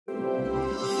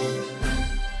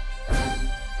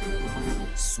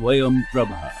Swayam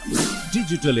Prabha.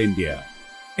 Digital India.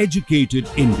 Educated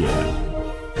India.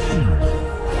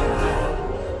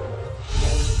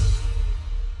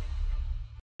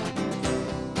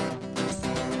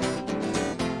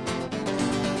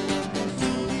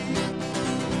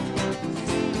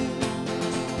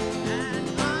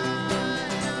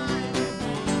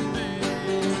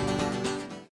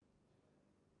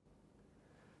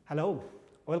 Hello,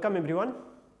 welcome everyone.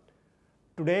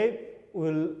 Today we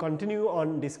will continue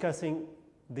on discussing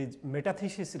the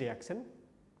metathesis reaction.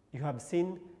 You have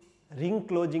seen ring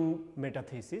closing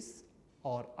metathesis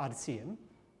or RCM.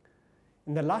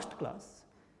 In the last class,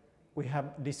 we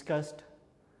have discussed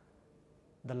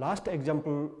the last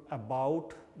example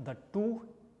about the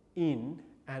 2-in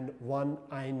and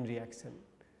 1-ine reaction.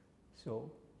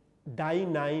 So,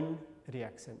 di-9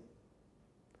 reaction.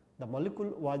 The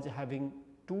molecule was having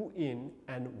 2-in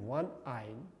and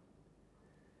 1-ine.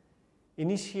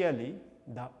 Initially,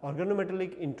 the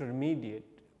organometallic intermediate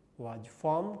was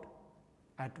formed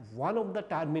at one of the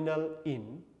terminal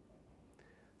in.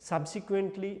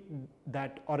 Subsequently,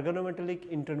 that organometallic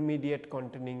intermediate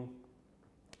containing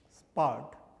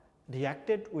part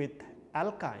reacted with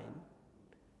alkyne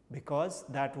because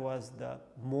that was the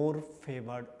more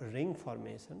favored ring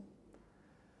formation,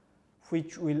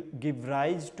 which will give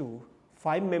rise to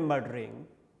 5-membered ring,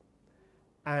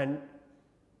 and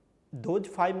those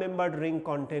 5-membered ring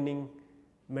containing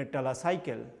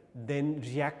metallocycle then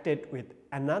reacted with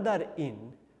another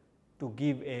in to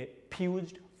give a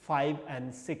fused 5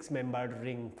 and 6-membered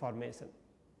ring formation.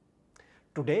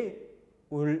 Today,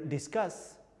 we will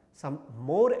discuss some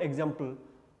more example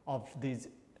of these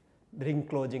ring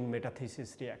closing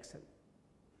metathesis reaction.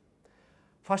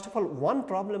 First of all, one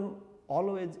problem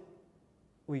always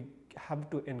we have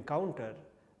to encounter,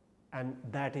 and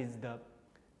that is the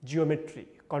geometry,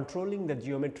 controlling the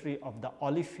geometry of the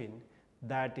olefin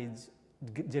that is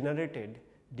generated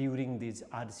during these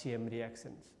RCM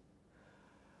reactions.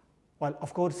 Well,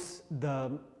 of course,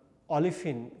 the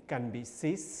olefin can be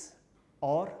cis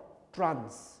or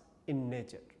trans in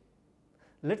nature.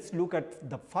 Let us look at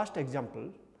the first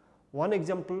example, one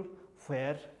example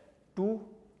where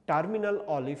 2-terminal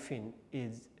olefin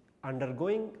is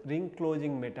undergoing ring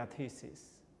closing metathesis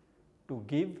to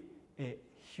give a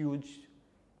huge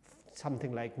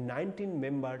something like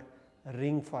 19-membered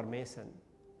ring formation,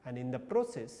 and in the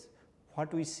process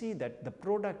what we see that the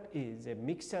product is a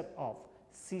mixture of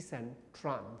cis and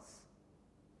trans.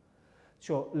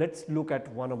 So, let us look at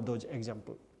one of those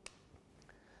examples.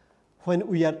 When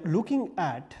we are looking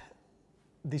at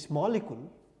this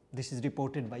molecule, this is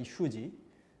reported by Shuji,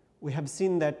 we have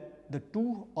seen that the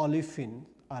 2 olefins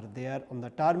are there on the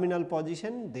terminal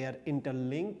position, they are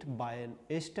interlinked by an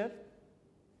ester.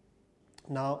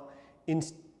 Now,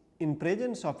 in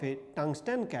presence of a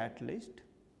tungsten catalyst,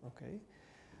 okay,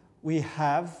 we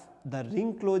have the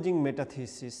ring closing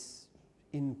metathesis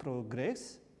in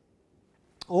progress.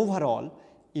 Overall,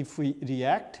 if we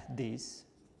react this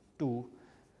to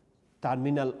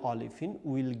terminal olefin,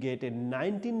 we will get a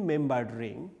 19-membered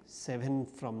ring, 7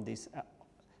 from this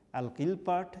alkyl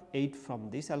part, 8 from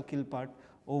this alkyl part.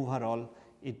 Overall,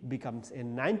 it becomes a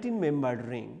 19-membered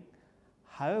ring.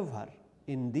 However,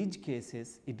 in these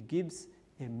cases it gives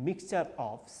a mixture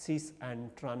of cis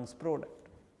and trans product.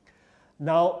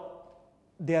 Now,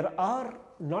 there are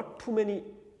not too many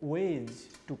ways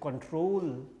to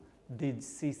control these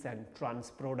cis and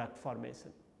trans product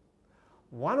formation.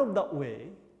 One of the way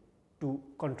to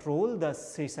control the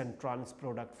cis and trans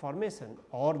product formation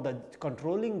or the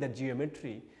controlling the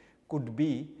geometry could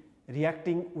be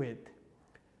reacting with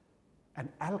an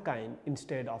alkyne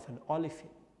instead of an olefin.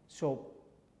 So,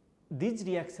 these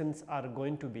reactions are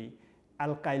going to be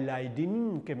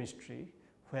alkylidene chemistry,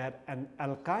 where an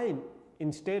alkyne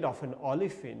instead of an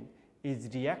olefin is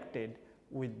reacted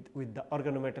with the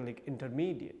organometallic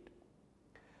intermediate.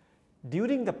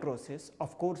 During the process,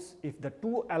 of course, if the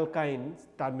 2 alkynes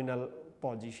terminal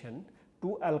position,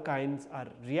 2 alkynes are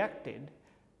reacted,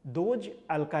 those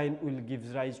alkyne will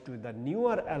give rise to the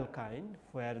newer alkyne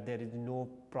where there is no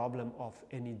problem of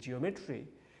any geometry.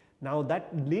 Now, that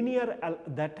linear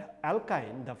that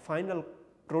alkyne, the final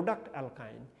product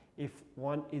alkyne, if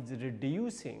one is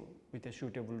reducing with a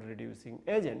suitable reducing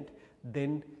agent,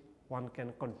 then one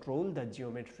can control the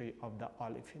geometry of the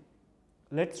olefin.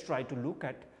 Let us try to look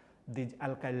at these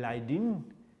alkylidene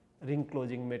ring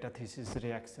closing metathesis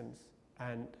reactions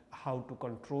and how to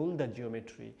control the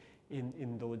geometry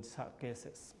in those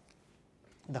cases.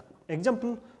 The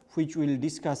example which we will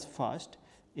discuss first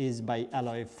is by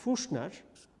Aloy Fuchsner.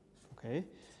 Okay.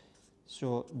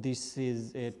 So, this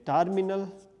is a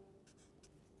terminal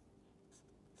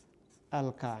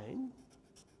alkyne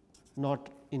not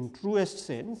in truest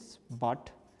sense, but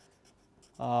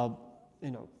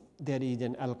there is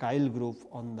an alkyl group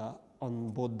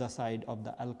on both the side of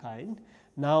the alkyne.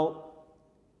 Now,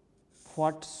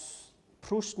 what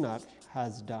Prüschner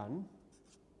has done,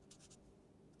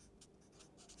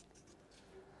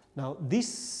 now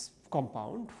this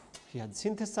compound he has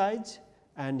synthesized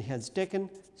and he has taken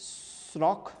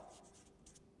Schrock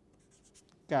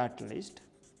catalyst,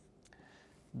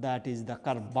 that is the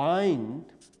carbene,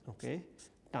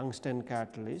 tungsten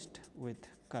catalyst with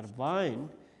carbene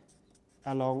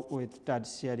along with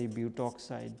tertiary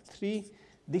butoxide 3.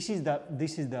 This is the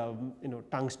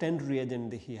tungsten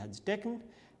reagent that he has taken,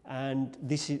 and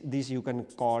this you can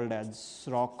call as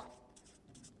Schrock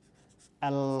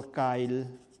alkyl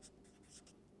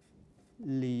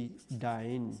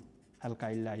lidine.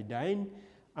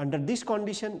 Under this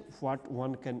condition, what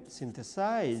one can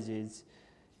synthesize is,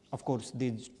 of course,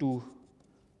 these two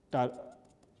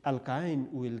alkyne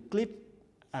will clip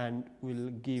and will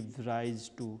give rise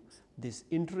to this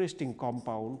interesting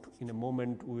compound. In a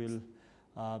moment we will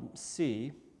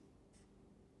see.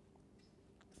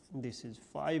 This is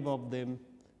 5 of them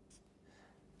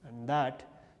and that.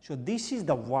 So, this is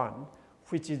the one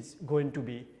which is going to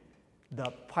be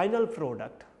the final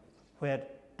product, where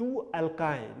 2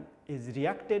 alkyne is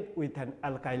reacted with an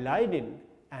alkylidine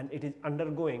and it is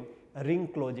undergoing a ring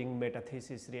closing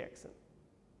metathesis reaction.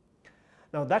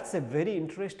 Now, that is a very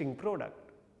interesting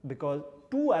product, because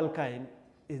 2 alkyne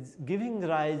is giving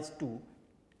rise to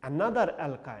another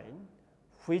alkyne,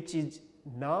 which is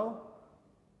now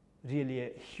really a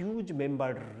huge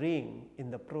membered ring in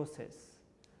the process.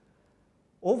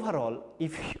 Overall,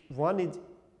 if one is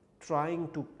trying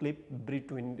to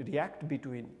react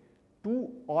between 2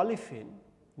 olefin,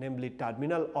 namely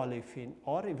terminal olefin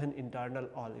or even internal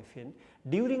olefin,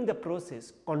 during the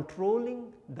process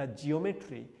controlling the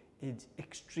geometry is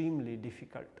extremely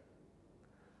difficult.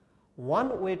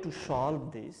 One way to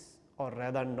solve this, or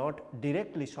rather not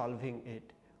directly solving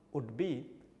it, would be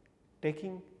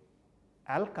taking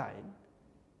alkyne.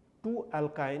 2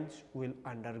 alkynes will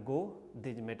undergo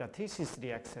this metathesis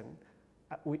reaction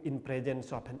in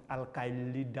presence of an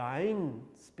alkylidine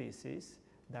species,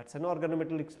 that is an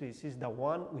organometallic species. The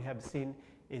one we have seen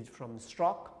is from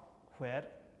Schrock, where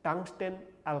tungsten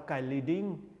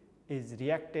alkylidine is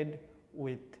reacted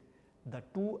with the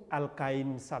 2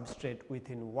 alkyne substrate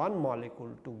within one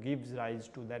molecule to give rise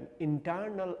to the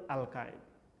internal alkyne.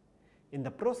 In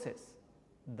the process,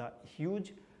 the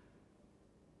huge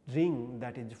ring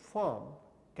that is formed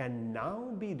can now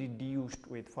be reduced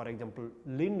with, for example,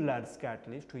 Lindlar's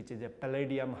catalyst, which is a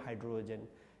palladium hydrogen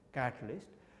catalyst.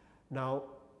 Now,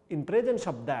 in presence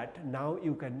of that, now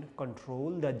you can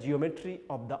control the geometry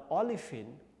of the olefin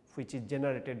which is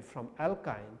generated from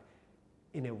alkyne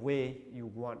in a way you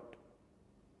want.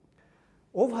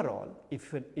 Overall,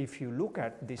 if you look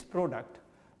at this product,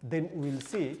 then we will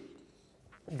see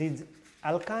this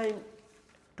alkyne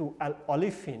to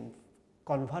olefin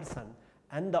conversion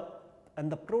and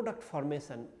the product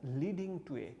formation leading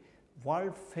to a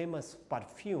world famous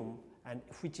perfume, and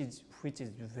which is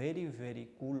very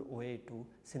cool way to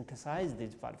synthesize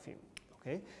this perfume.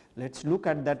 Okay. Let us look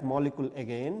at that molecule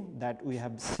again that we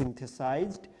have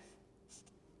synthesized.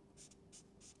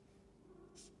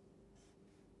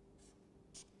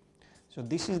 So,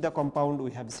 this is the compound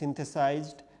we have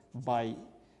synthesized by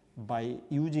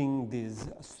using this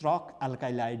Schrock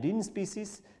alkylidine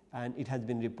species, and it has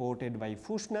been reported by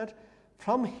Prüschner.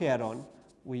 From here on,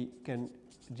 we can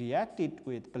react it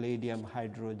with palladium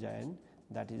hydrogen,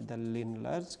 that is the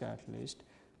Lindlar's catalyst.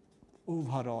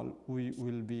 Overall, we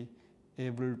will be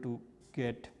able to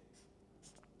get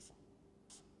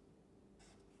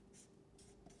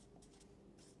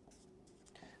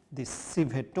this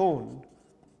civetone.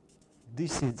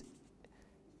 This is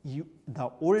the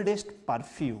oldest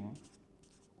perfume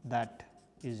that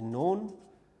is known.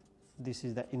 This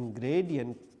is the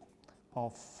ingredient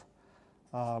of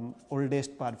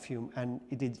oldest perfume, and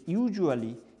it is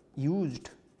usually used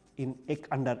in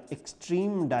under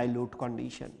extreme dilute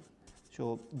condition.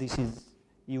 So, this is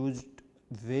used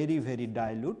very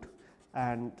dilute,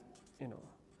 and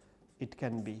it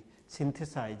can be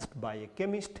synthesized by a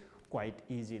chemist quite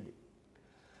easily.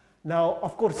 Now,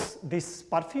 of course, this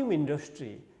perfume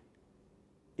industry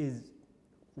is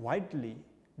widely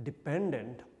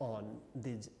dependent on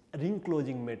this ring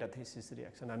closing metathesis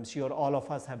reaction. I am sure all of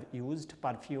us have used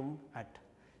perfume at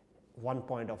one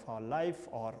point of our life,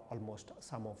 or almost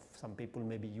some people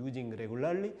may be using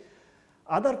regularly.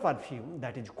 Other perfume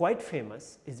that is quite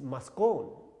famous is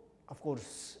muscone. Of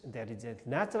course, there is a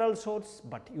natural source,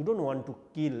 but you do not want to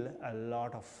kill a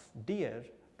lot of deer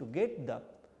to get the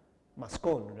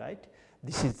muscone, right.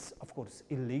 This is of course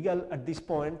illegal at this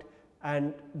point,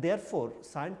 and therefore,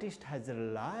 scientist has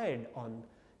relied on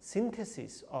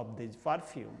synthesis of this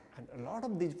perfume, and a lot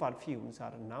of these perfumes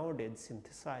are nowadays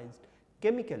synthesized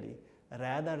chemically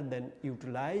rather than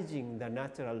utilizing the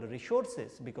natural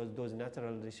resources, because those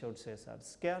natural resources are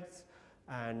scarce,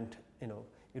 and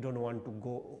you do not want to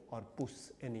go or push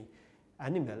any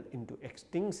animal into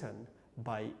extinction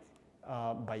by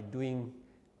doing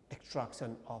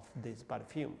extraction of this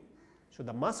perfume. So,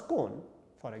 the muscone,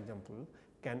 for example,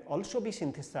 can also be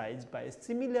synthesized by a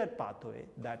similar pathway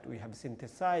that we have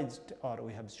synthesized or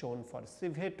we have shown for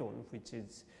civetone, which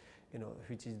is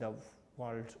the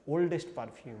world's oldest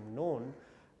perfume known,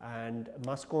 and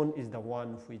muscone is the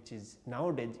one which is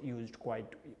nowadays used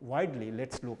quite widely.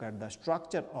 Let us look at the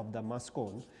structure of the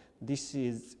muscone. This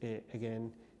is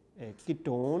again a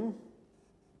ketone,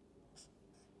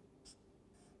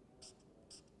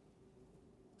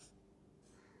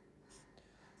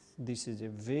 this is a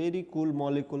very cool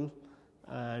molecule,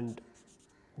 and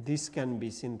this can be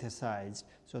synthesized.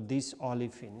 So, this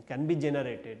olefin can be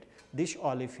generated, this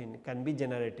olefin can be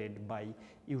generated by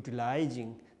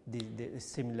utilizing the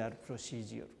similar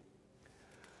procedure.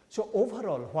 So,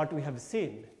 overall what we have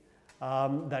seen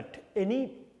that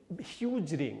any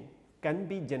huge ring can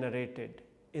be generated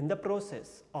in the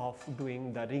process of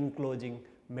doing the ring closing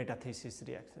metathesis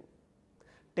reaction.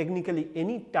 Technically,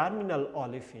 any terminal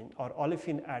olefin or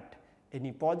olefin at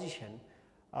any position,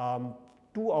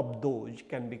 two of those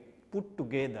can be put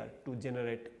together to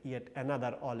generate yet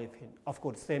another olefin. Of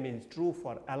course, same is true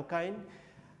for alkyne.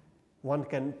 One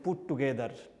can put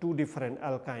together two different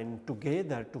alkyne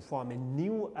together to form a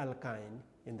new alkyne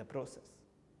in the process.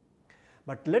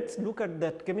 But let us look at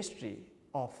the chemistry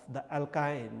of the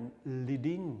alkyne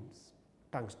leading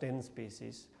tungsten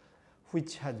species,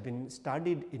 which has been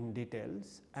studied in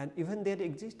details, and even there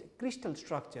exists a crystal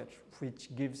structure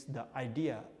which gives the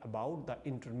idea about the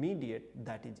intermediate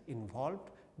that is involved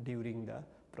during the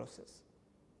process.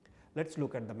 Let us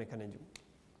look at the mechanism.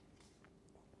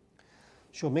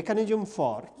 So, mechanism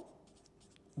for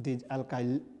these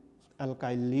alkyl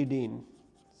leading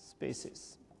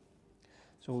species.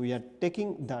 So, we are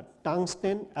taking the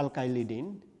tungsten alkyl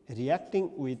leading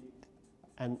reacting with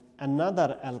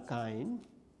another alkyne.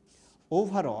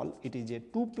 Overall, it is a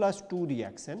 2+2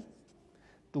 reaction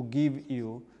to give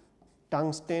you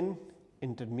tungsten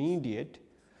intermediate.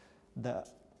 The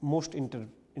most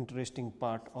interesting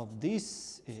part of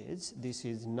this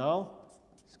is now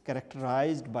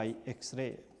characterized by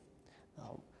X-ray.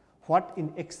 What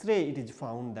in X-ray it is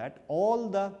found that all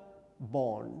the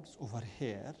bonds over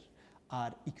here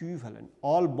are equivalent,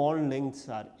 all bond lengths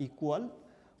are equal.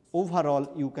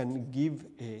 Overall, you can give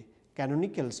a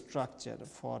canonical structure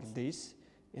for this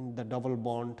in the double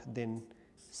bond then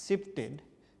shifted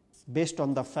based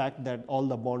on the fact that all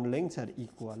the bond lengths are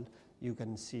equal. You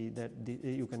can see that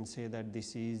you can say that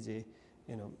this is a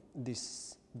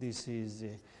this is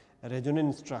a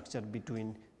resonance structure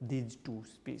between these two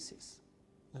species,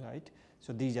 right.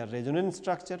 So, these are resonance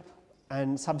structure,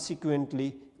 and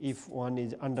subsequently if one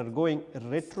is undergoing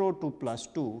retro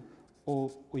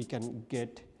 2+2, we can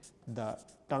get the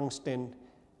tungsten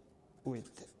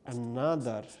with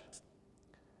another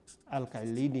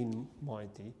alkyl leading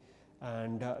moiety,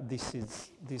 and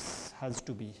this has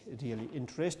to be really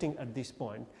interesting at this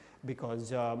point,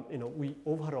 because we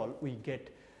overall we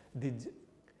get this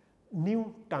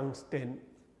new tungsten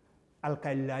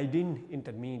alkyl leading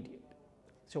intermediate.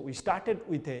 So, we started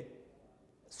with a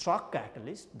shock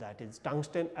catalyst, that is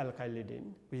tungsten alkyl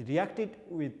leading, we reacted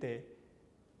with a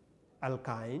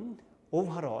alkyne.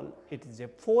 Overall, it is a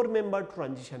 4-membered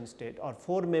transition state or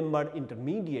 4-membered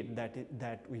intermediate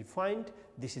that we find.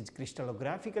 This is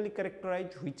crystallographically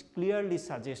characterized, which clearly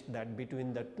suggests that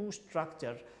between the two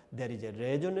structures there is a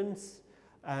resonance,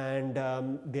 and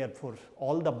therefore,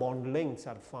 all the bond lengths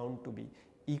are found to be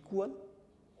equal,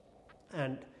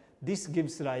 and this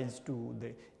gives rise to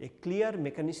a clear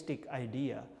mechanistic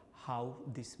idea how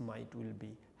this might will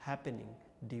be happening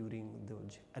during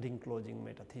those ring closing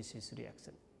metathesis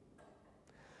reaction.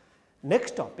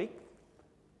 Next topic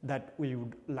that we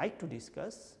would like to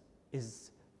discuss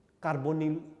is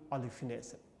carbonyl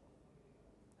olefination.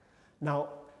 Now,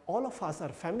 all of us are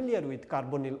familiar with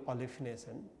carbonyl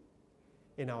olefination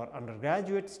in our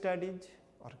undergraduate studies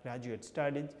or graduate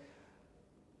studies.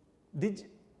 These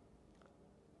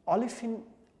olefin,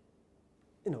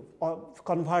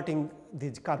 converting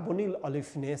these carbonyl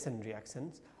olefination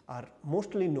reactions are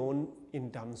mostly known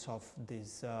in terms of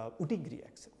this Wittig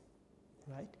reaction,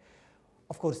 right.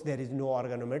 Of course, there is no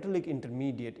organometallic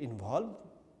intermediate involved.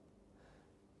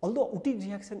 Although Wittig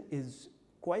reaction is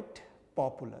quite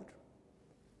popular,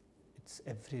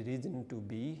 every reason to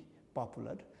be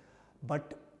popular,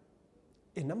 but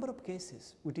a number of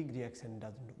cases Wittig reaction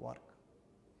does not work.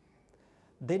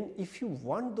 Then if you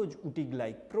want those Wittig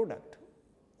like product,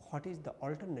 what is the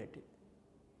alternative?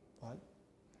 Well,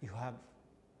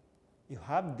 you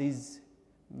have this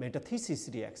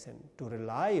metathesis reaction to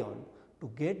rely on to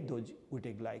get those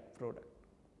Wittig like product.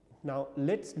 Now,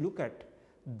 let us look at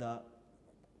the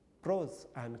pros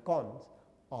and cons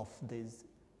of this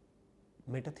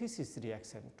metathesis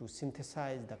reaction to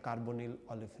synthesize the carbonyl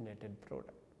olefinated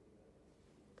product.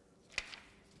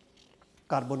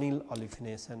 Carbonyl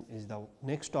olefination is the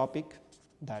next topic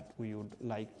that we would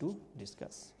like to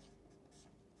discuss.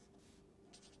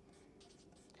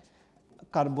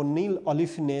 Carbonyl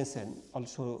olefination,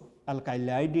 also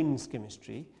alkylides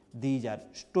chemistry, these are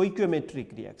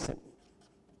stoichiometric reaction.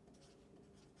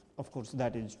 Of course,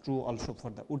 that is true also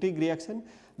for the Wittig reaction.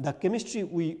 The chemistry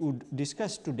we would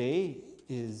discuss today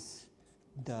is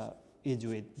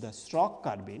with the Strock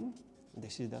carbene.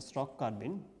 This is the Strock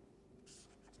carbene.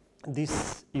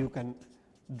 This you can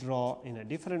draw in a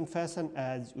different fashion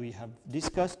as we have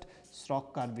discussed.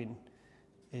 Strock carbene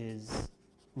is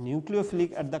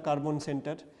nucleophilic at the carbon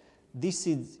center. This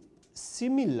is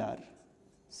similar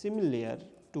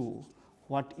to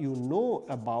what you know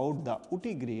about the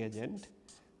Wittig reagent.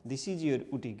 This is your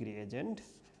Wittig reagent,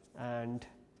 and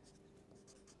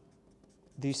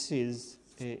this is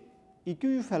a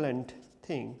equivalent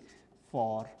thing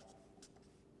for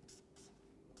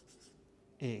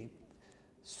a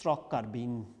Strock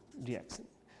carbene reaction.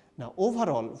 Now,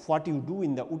 overall what you do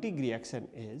in the Wittig reaction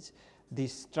is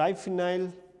this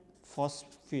triphenyl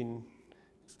phosphine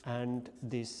and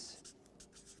this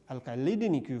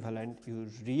alkylidine equivalent, you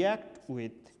react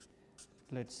with,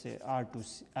 let us say,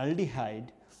 R2 aldehyde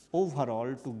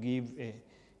overall to give a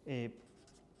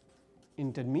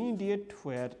intermediate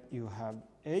where you have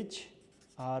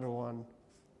HR1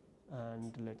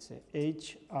 and let us say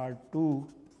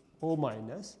HR2O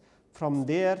minus. From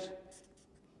there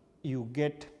you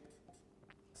get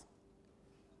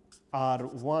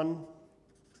R1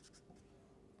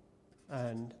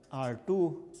 and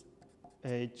R2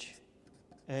 H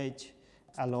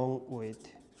along with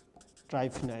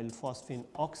triphenyl phosphine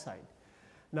oxide.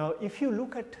 Now, if you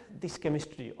look at this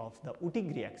chemistry of the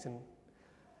Wittig reaction,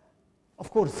 of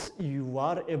course, you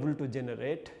are able to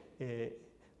generate a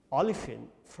olefin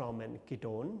from an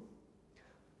ketone.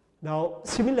 Now,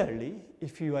 similarly,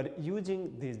 if you are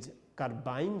using this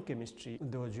carbene chemistry,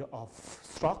 those of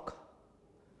Strock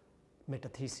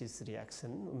metathesis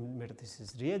reaction,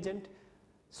 metathesis reagent,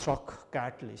 Strock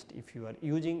catalyst, if you are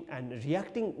using and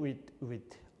reacting with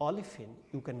olefin,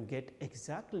 you can get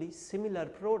exactly similar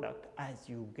product as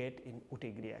you get in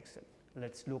Wittig reaction.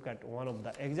 Let us look at one of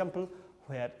the example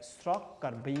where Strock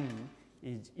carbene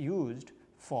is used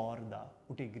for the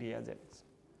Wittig reagents.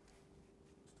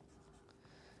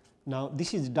 Now,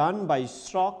 this is done by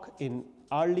Strock in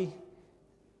early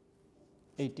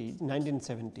 80s,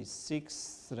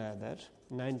 1976 rather,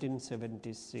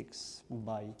 1976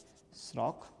 by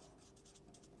Strock.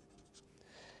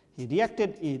 He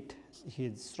reacted it,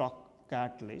 his Strock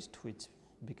catalyst, which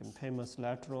became famous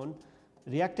later on,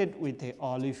 reacted with a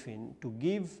olefin to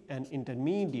give an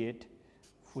intermediate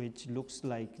which looks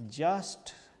like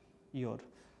just your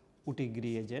Wittig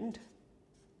reagent,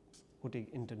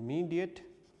 Wittig intermediate.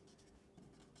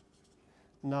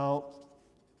 Now,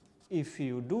 if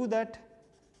you do that,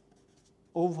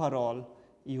 overall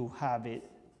you have a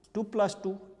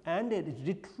 2+2 and a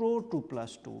retro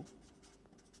 2+2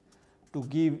 to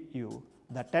give you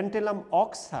the tantalum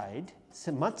oxide,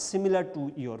 much similar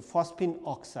to your phosphine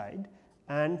oxide,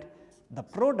 and the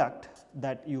product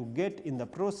that you get in the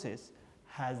process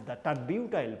has the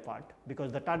tert-butyl part,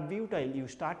 because the tert-butyl you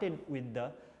started with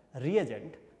the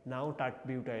reagent, now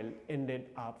tert-butyl ended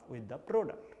up with the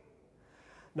product.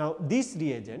 Now, this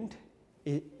reagent,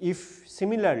 if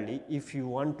similarly if you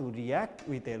want to react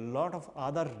with a lot of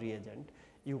other reagent,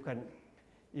 you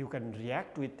can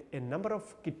react with a number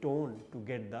of ketone to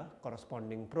get the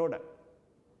corresponding product.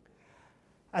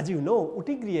 As you know,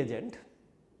 Wittig reagent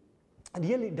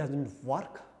really does not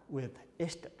work with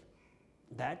ester.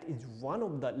 That is one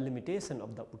of the limitation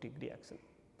of the Wittig reaction.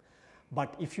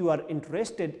 But if you are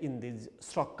interested in this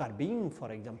Strock carbene,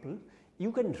 for example,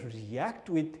 you can react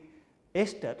with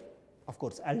ester, of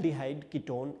course aldehyde,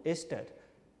 ketone, ester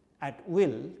at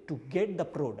will to get the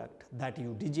product that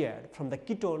you desired. From the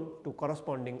ketone to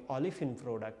corresponding olefin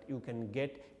product you can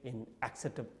get in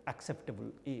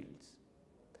acceptable yields.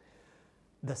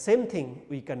 The same thing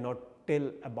we cannot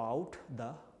tell about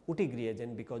the Wittig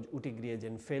reagent, because Wittig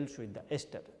reagent fails with the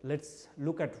ester. Let us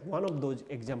look at one of those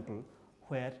example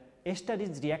where ester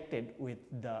is reacted with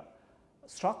the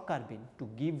Strock carbene to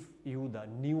give you the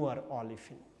newer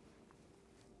olefin.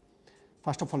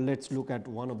 First of all, let us look at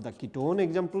one of the ketone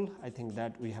example. I think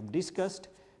that we have discussed.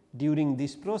 During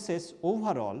this process,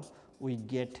 overall we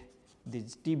get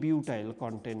this T-butyl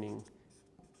containing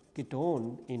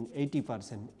ketone in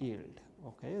 80% yield.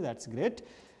 Okay, that is great.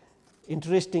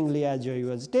 Interestingly, as I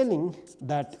was telling,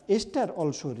 that ester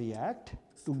also react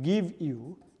to give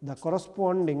you the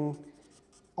corresponding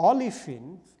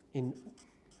olefin in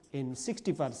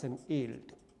 60%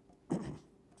 yield.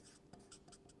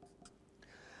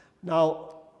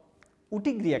 Now,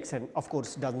 Wittig reaction of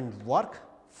course does not work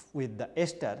with the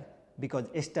ester because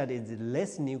ester is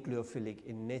less nucleophilic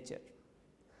in nature.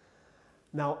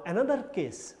 Now, another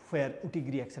case where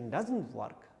Wittig reaction does not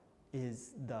work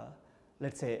is the,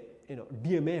 let us say,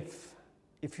 DMF.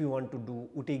 If you want to do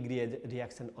Wittig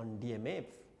reaction on DMF,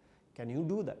 can you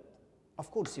do that?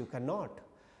 Of course, you cannot,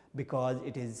 because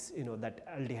it is that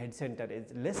aldehyde center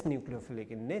is less nucleophilic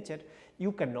in nature.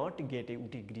 You cannot get a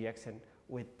Wittig reaction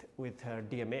with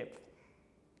DMF.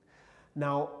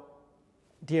 Now,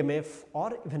 DMF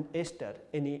or even ester,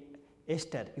 any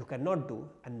ester you cannot do,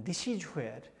 and this is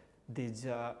where this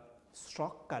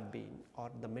Strock carbene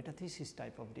or the metathesis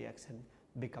type of reaction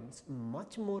becomes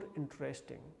much more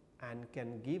interesting and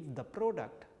can give the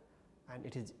product, and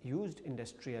it is used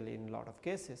industrially in lot of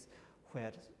cases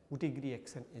where Wittig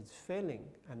reaction is failing,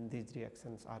 and these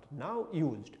reactions are now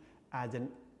used as an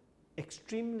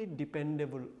extremely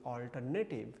dependable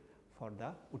alternative for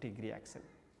the Wittig reaction.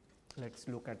 Let us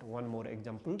look at one more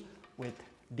example with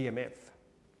DMF.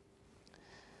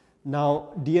 Now,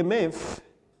 DMF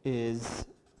is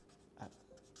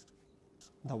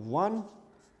the one,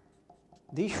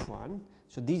 this one.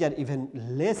 So, these are even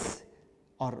less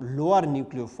or lower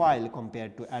nucleophile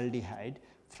compared to aldehyde.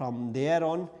 From there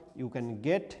on you can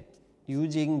get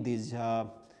using this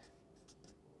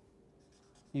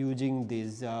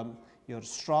your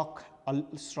Strock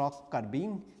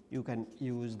carbene, you can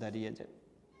use the reagent.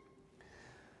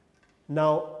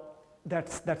 Now,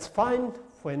 that's fine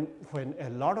when a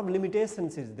lot of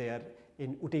limitations is there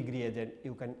in Wittig reagent.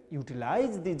 You can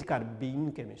utilize this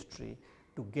carbene chemistry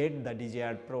to get the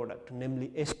desired product,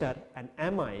 namely ester and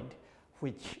amide,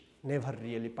 which never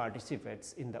really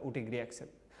participates in the Wittig reaction.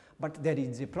 But there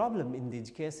is a problem in these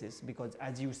cases, because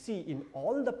as you see in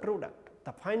all the product,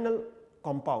 the final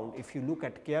compound, if you look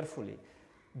at carefully,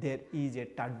 there is a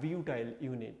tert-butyl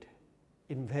unit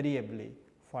invariably.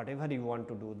 Whatever you want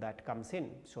to do, that comes in.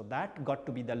 So, that got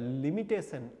to be the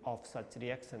limitation of such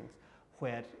reactions,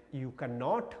 where you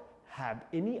cannot have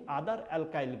any other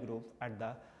alkyl group at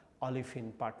the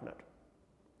olefin partner.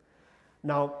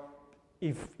 Now,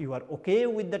 if you are okay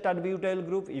with the tert-butyl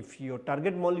group, if your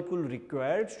target molecule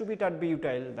requires to be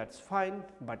tert-butyl, that is fine,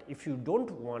 but if you do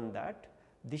not want that,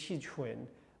 this is when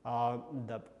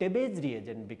the Tebbe's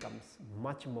reagent becomes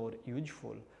much more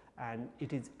useful, and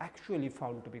it is actually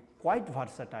found to be quite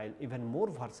versatile, even more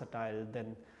versatile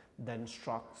than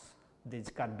Strock's this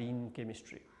carbene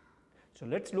chemistry. So,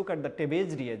 let us look at the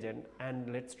Tebbe's reagent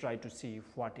and let us try to see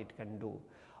what it can do.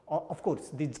 Of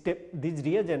course, these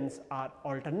reagents are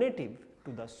alternative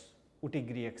to the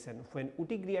Wittig reaction. When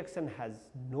Wittig reaction has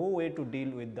no way to deal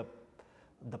with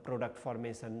the product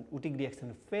formation, Wittig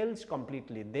reaction fails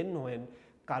completely, then when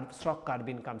Strock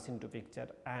carbene comes into picture,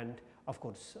 and of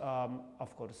course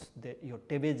your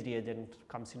Tebbe's reagent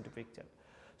comes into picture.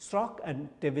 Strock and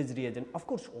Tebbe's reagent of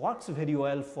course works very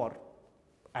well for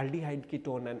aldehyde,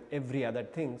 ketone and every other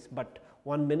things, but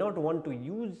one may not want to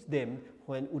use them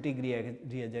when Wittig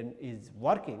reagent is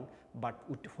working, but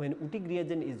when Wittig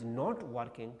reagent is not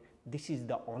working, this is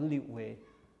the only way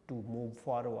to move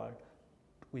forward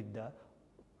with the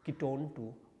ketone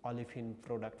to olefin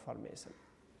product formation.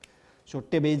 So,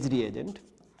 Tebbe's reagent,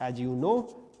 as you know,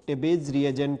 Tebbe's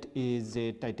reagent is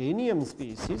a titanium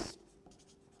species.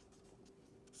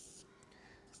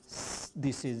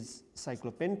 This is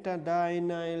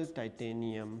cyclopentadienyl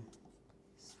titanium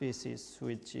species,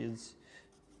 which is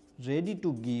ready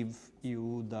to give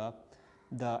you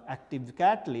the active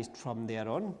catalyst from there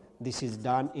on. This is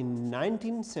done in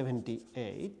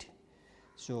 1978.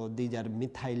 So, these are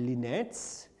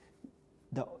methylenates.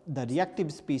 The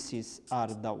reactive species are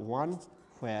the one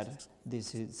where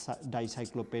this is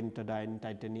dicyclopentadiene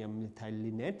titanium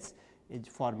methylenates is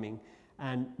forming,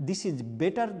 and this is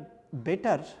better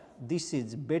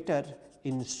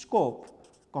in scope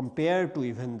compared to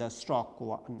even the Strock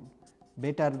one,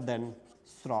 better than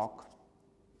Strock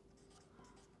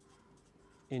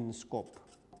in scope.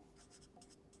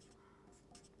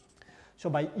 So,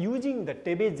 by using the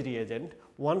Tebbe's reagent,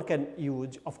 one can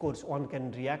use, of course, one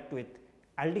can react with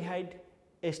aldehyde,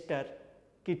 ester,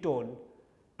 ketone,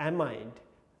 amide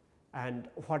and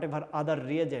whatever other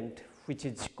reagent which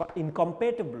is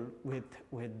incompatible with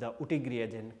the Wittig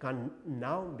reagent can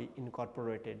now be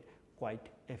incorporated quite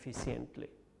efficiently.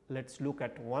 Let us look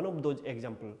at one of those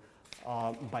examples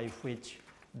by which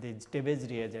this Tebbe's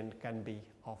reagent can be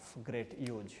of great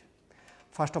use.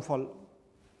 First of all,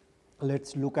 let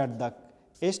us look at the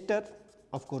ester.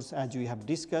 Of course, as we have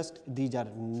discussed, these are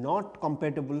not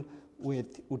compatible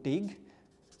with Wittig.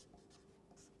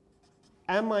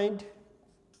 Amide,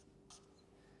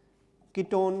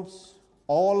 ketones,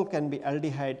 all can be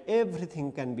aldehyde,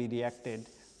 everything can be reacted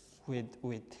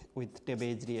with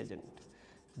Tebbe's reagent.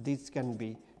 This can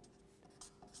be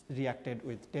reacted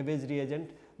with Tebbe's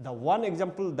reagent. The one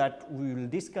example that we will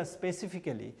discuss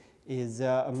specifically is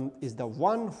the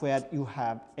one where you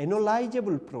have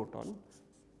enolizable proton,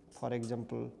 for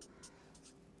example,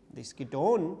 this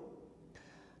ketone.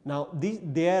 Now,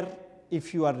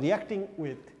 if you are reacting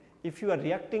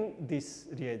this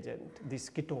reagent, this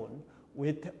ketone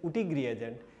with Wittig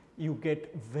reagent, you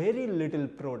get very little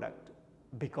product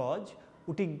because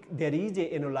there is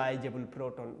a enolizable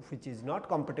proton which is not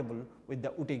compatible with the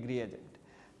Wittig reagent.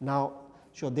 Now,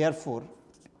 so therefore,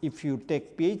 if you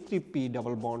take PH3P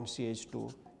double bond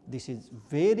CH2, this is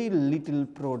very little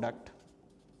product.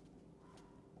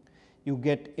 You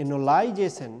get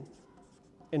enolization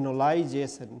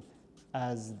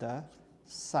as the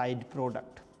side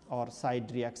product or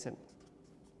side reaction.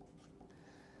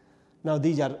 Now,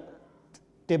 these are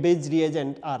Tebbe's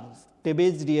reagent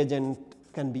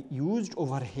can be used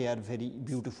over here very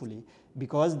beautifully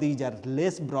because these are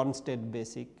less Bronsted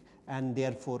basic and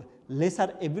therefore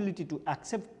lesser ability to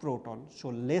accept proton. So,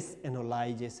 less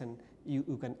enolization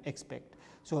you can expect.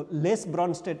 So, less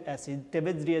Bronsted acid,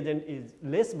 Tebbe's reagent is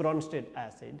less Bronsted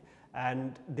acid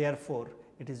and therefore,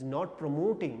 it is not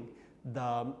promoting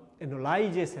the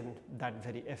enolization that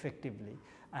very effectively,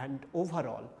 and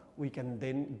overall we can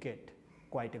then get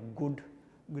quite a good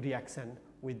reaction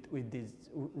with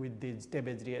this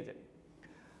Tebbe's reagent.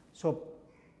 So,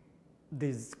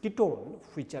 these ketone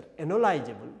which are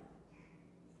enolizable,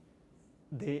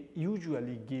 they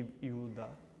usually give you the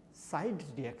side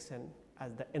reaction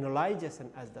as the enolization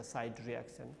as the side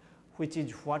reaction, which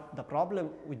is what the problem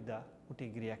with the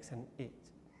Wittig reaction is.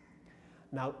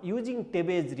 Now, using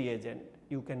Tebbe's reagent,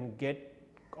 you can get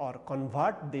or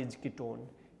convert this ketone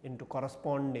into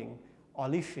corresponding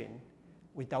olefin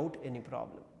without any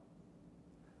problem.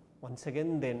 Once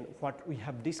again, then what we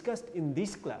have discussed in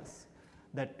this class,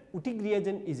 that Wittig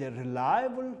reagent is a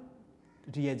reliable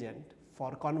reagent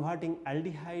for converting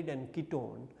aldehyde and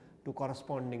ketone to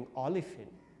corresponding olefin.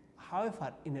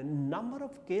 However, in a number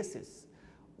of cases,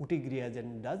 Wittig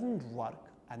reagent does not work,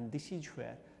 and this is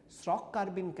where Strock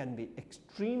carbene can be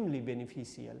extremely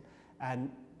beneficial,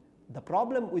 and the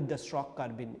problem with the Strock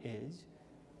carbene is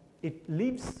it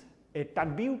leaves a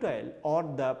tert-butyl or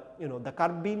the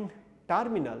carbene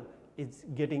terminal is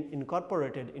getting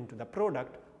incorporated into the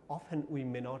product. Often we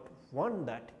may not want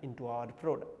that into our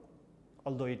product,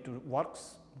 although it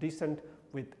works decent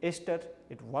with ester,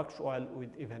 it works well with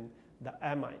even the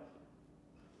amide.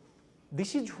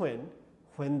 This is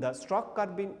when the Strock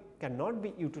carbene cannot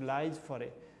be utilized for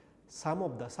some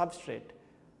of the substrate.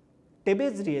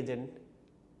 Tebbe's reagent,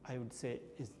 I would say,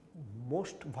 is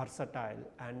most versatile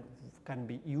and can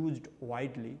be used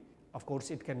widely. Of course,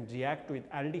 it can react with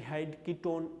aldehyde,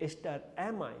 ketone, ester,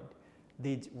 amide.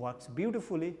 These works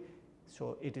beautifully.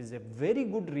 So, it is a very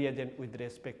good reagent with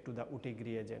respect to the Wittig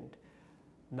reagent.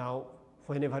 Now,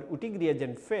 whenever Wittig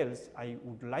reagent fails, I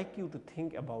would like you to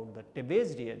think about the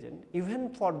Tebbe's reagent.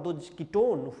 Even for those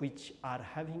ketone which are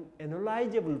having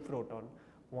enolizable proton,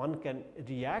 one can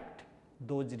react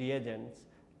those reagents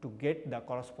to get the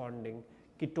corresponding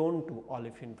ketone to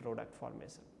olefin product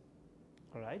formation.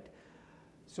 All right.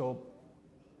 So,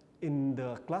 in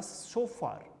the class so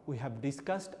far, we have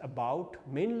discussed about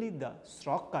mainly the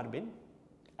Strock carbene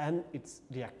and its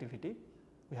reactivity.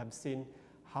 We have seen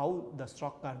how the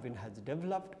Strock carbene has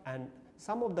developed and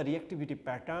some of the reactivity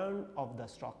pattern of the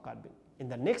Strock carbene. In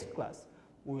the next class,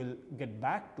 we will get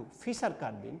back to Fischer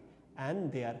carbene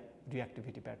and their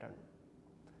reactivity pattern.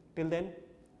 Till then,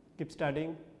 keep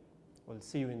studying. We will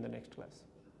see you in the next class.